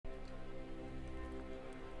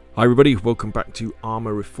Hi everybody, welcome back to Arma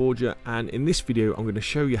Reforger, and in this video I'm going to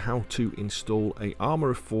show you how to install a Arma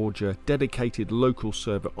Reforger dedicated local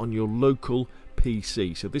server on your local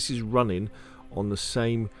PC. So this is running on the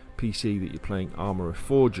same PC that you're playing Arma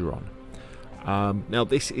Reforger on. Now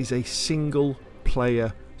this is a single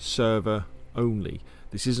player server only.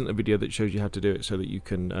 This isn't a video that shows you how to do it so that you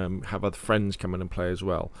can have other friends come in and play as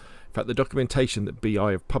well. In fact, the documentation that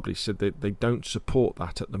BI have published said that they don't support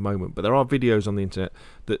that at the moment, but there are videos on the internet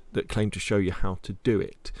that claim to show you how to do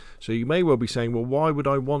it. So you may well be saying, well, why would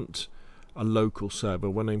I want a local server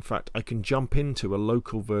when in fact I can jump into a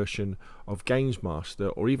local version of Games Master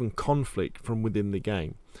or even Conflict from within the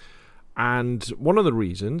game? And one of the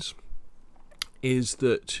reasons is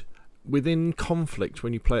that within Conflict,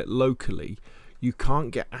 when you play it locally, you can't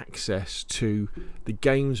get access to the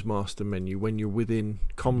Games Master menu when you're within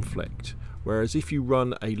Conflict. Whereas if you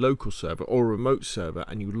run a local server or a remote server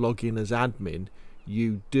and you log in as admin,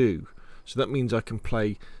 you do. So that means I can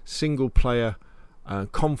play single player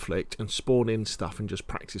Conflict and spawn in stuff and just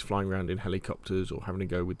practice flying around in helicopters or having to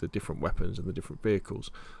go with the different weapons and the different vehicles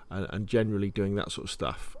and generally doing that sort of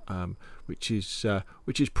stuff, which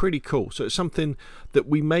is pretty cool. So it's something that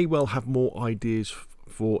we may well have more ideas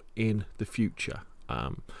for in the future.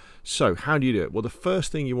 So how do you do it? Well, the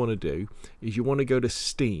first thing you want to do is you want to go to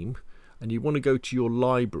Steam and you want to go to your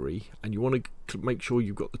library and you want to make sure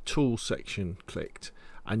you've got the tools section clicked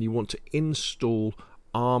and you want to install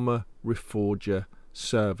Arma Reforger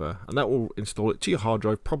server, and that will install it to your hard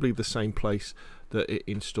drive, probably the same place that it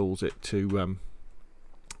installs it to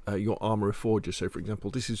your Arma Reforger. So for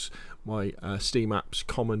example, this is my Steam apps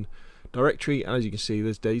common directory, and as you can see,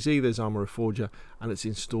 there's DayZ, there's Arma Reforger, and it's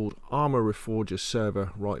installed Arma Reforger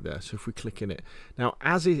server right there. So if we click in it now,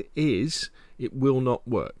 as it is, it will not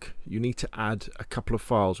work. You need to add a couple of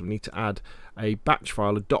files. We need to add a batch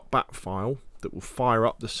file, a .bat file that will fire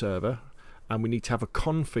up the server, and we need to have a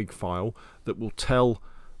config file that will tell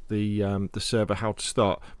the server how to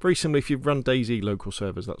start. Very similar if you've run DayZ local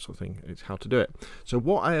servers, that sort of thing. It's how to do it. So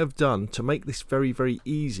what I have done to make this very, very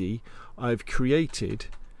easy, I've created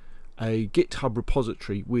a GitHub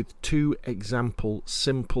repository with 2 example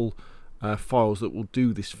simple files that will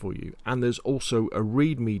do this for you, and there's also a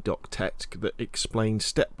readme doc.txt that explains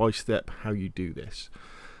step by step how you do this.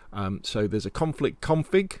 So there's a conflict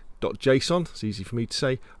config.json, it's easy for me to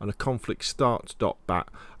say, and a conflict start.bat.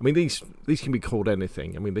 I mean, these can be called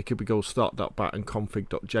anything. I mean, they could be called start.bat and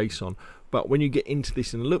config.json, but when you get into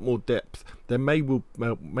this in a little more depth, there may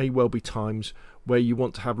well be times where you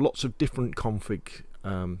want to have lots of different config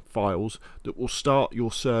files that will start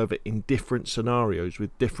your server in different scenarios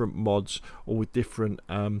with different mods or with different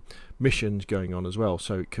missions going on as well.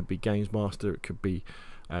 So it could be Games Master, it could be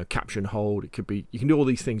capture and hold, it could be, you can do all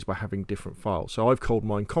these things by having different files. So I've called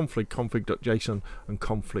mine config.json and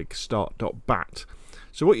config start.bat.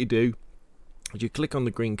 So what you do is you click on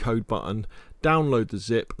the green code button, download the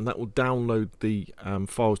zip, and that will download the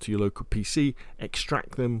files to your local PC,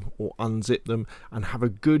 extract them or unzip them, and have a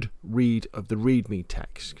good read of the readme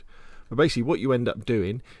text. But basically what you end up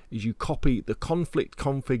doing is you copy the conflict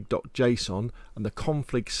config.json and the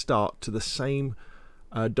config start to the same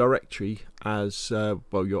directory as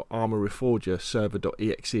well, your Arma Reforger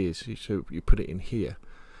server.exe is, so you put it in here.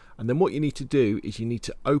 And then what you need to do is you need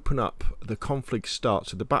to open up the config start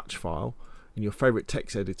to the batch file in your favorite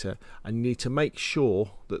text editor, and you need to make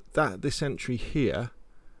sure that this entry here,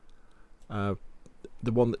 the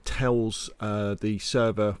one that tells the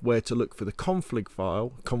server where to look for the config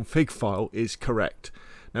file is correct.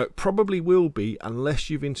 Now it probably will be unless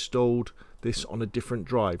you've installed this on a different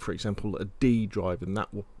drive, for example a D drive, and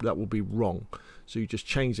that will be wrong. So you just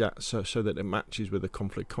change that so that it matches where the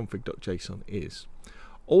config.json is.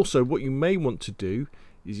 Also, what you may want to do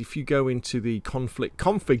is if you go into the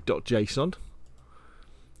config.json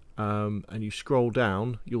and you scroll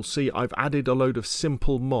down, you'll see I've added a load of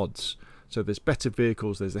simple mods. So there's better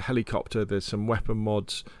vehicles, there's a helicopter, there's some weapon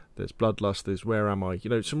mods, there's bloodlust, there's where am I, you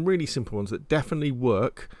know, some really simple ones that definitely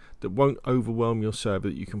work, that won't overwhelm your server,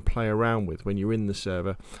 that you can play around with when you're in the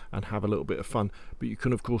server and have a little bit of fun. But you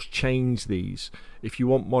can of course change these. If you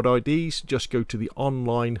want mod IDs, just go to the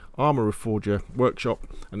online Arma Reforger workshop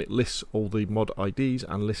and it lists all the mod IDs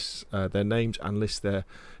and lists their names and lists their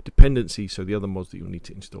dependencies, so the other mods that you'll need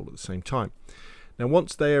to install at the same time. Now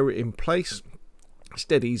once they are in place, it's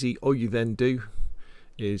dead easy. All you then do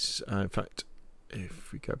is, in fact,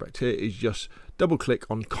 if we go back to here, is just double click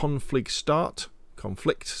on conflict start,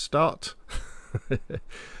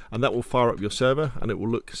 and that will fire up your server, and it will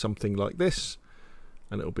look something like this,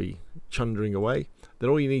 and it will be chundering away. Then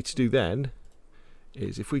all you need to do then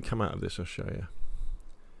is, if we come out of this, I'll show you.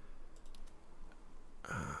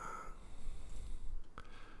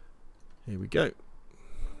 Here we go.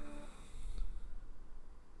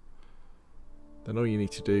 Then all you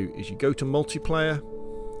need to do is you go to multiplayer,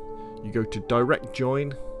 you go to direct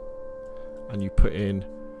join, and you put in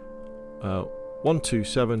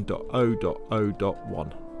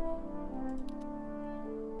 127.0.0.1.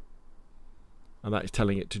 And that is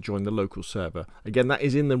telling it to join the local server. Again, that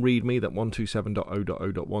is in the readme, that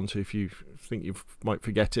 127.0.0.1, so if you think you might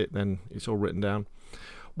forget it, then it's all written down.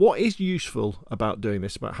 What is useful about doing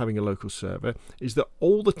this, about having a local server, is that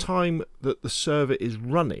all the time that the server is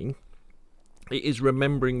running, it is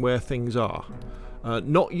remembering where things are.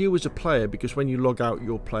 Not you as a player, because when you log out,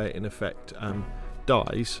 your player in effect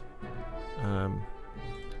dies.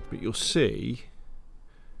 But you'll see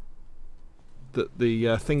that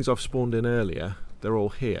the things I've spawned in earlier, they're all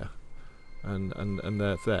here, and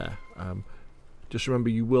they're there. Just remember,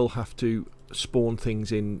 you will have to spawn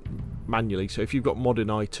things in manually. So if you've got modern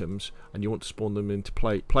items and you want to spawn them into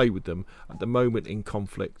play with them, at the moment in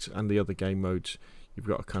conflict and the other game modes, you've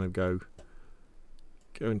got to kind of go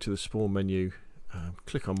into the spawn menu,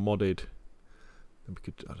 click on modded, and we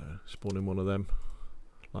could, I don't know, spawn in one of them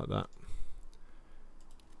like that.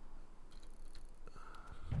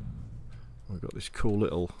 We've got this cool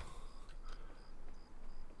little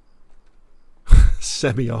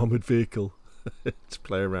semi-armoured vehicle to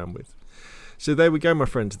play around with. So there we go, my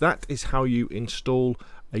friends. That is how you install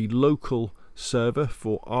a local server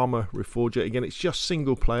for Arma Reforger. Again, it's just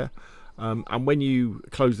single player, and when you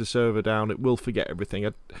close the server down, it will forget everything.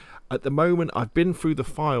 At the moment, I've been through the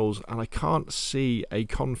files and I can't see a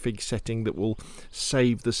config setting that will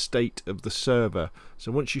save the state of the server.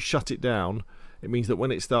 So once you shut it down, it means that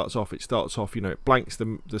when it starts off, you know, it blanks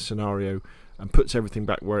the scenario and puts everything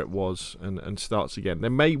back where it was and starts again.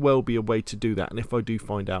 There may well be a way to do that, and if I do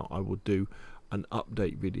find out, I will do an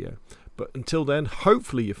update video. But until then,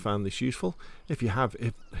 hopefully you found this useful. If you have,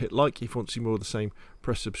 hit like. If you want to see more of the same,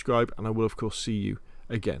 press subscribe, and I will of course see you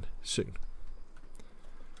again soon.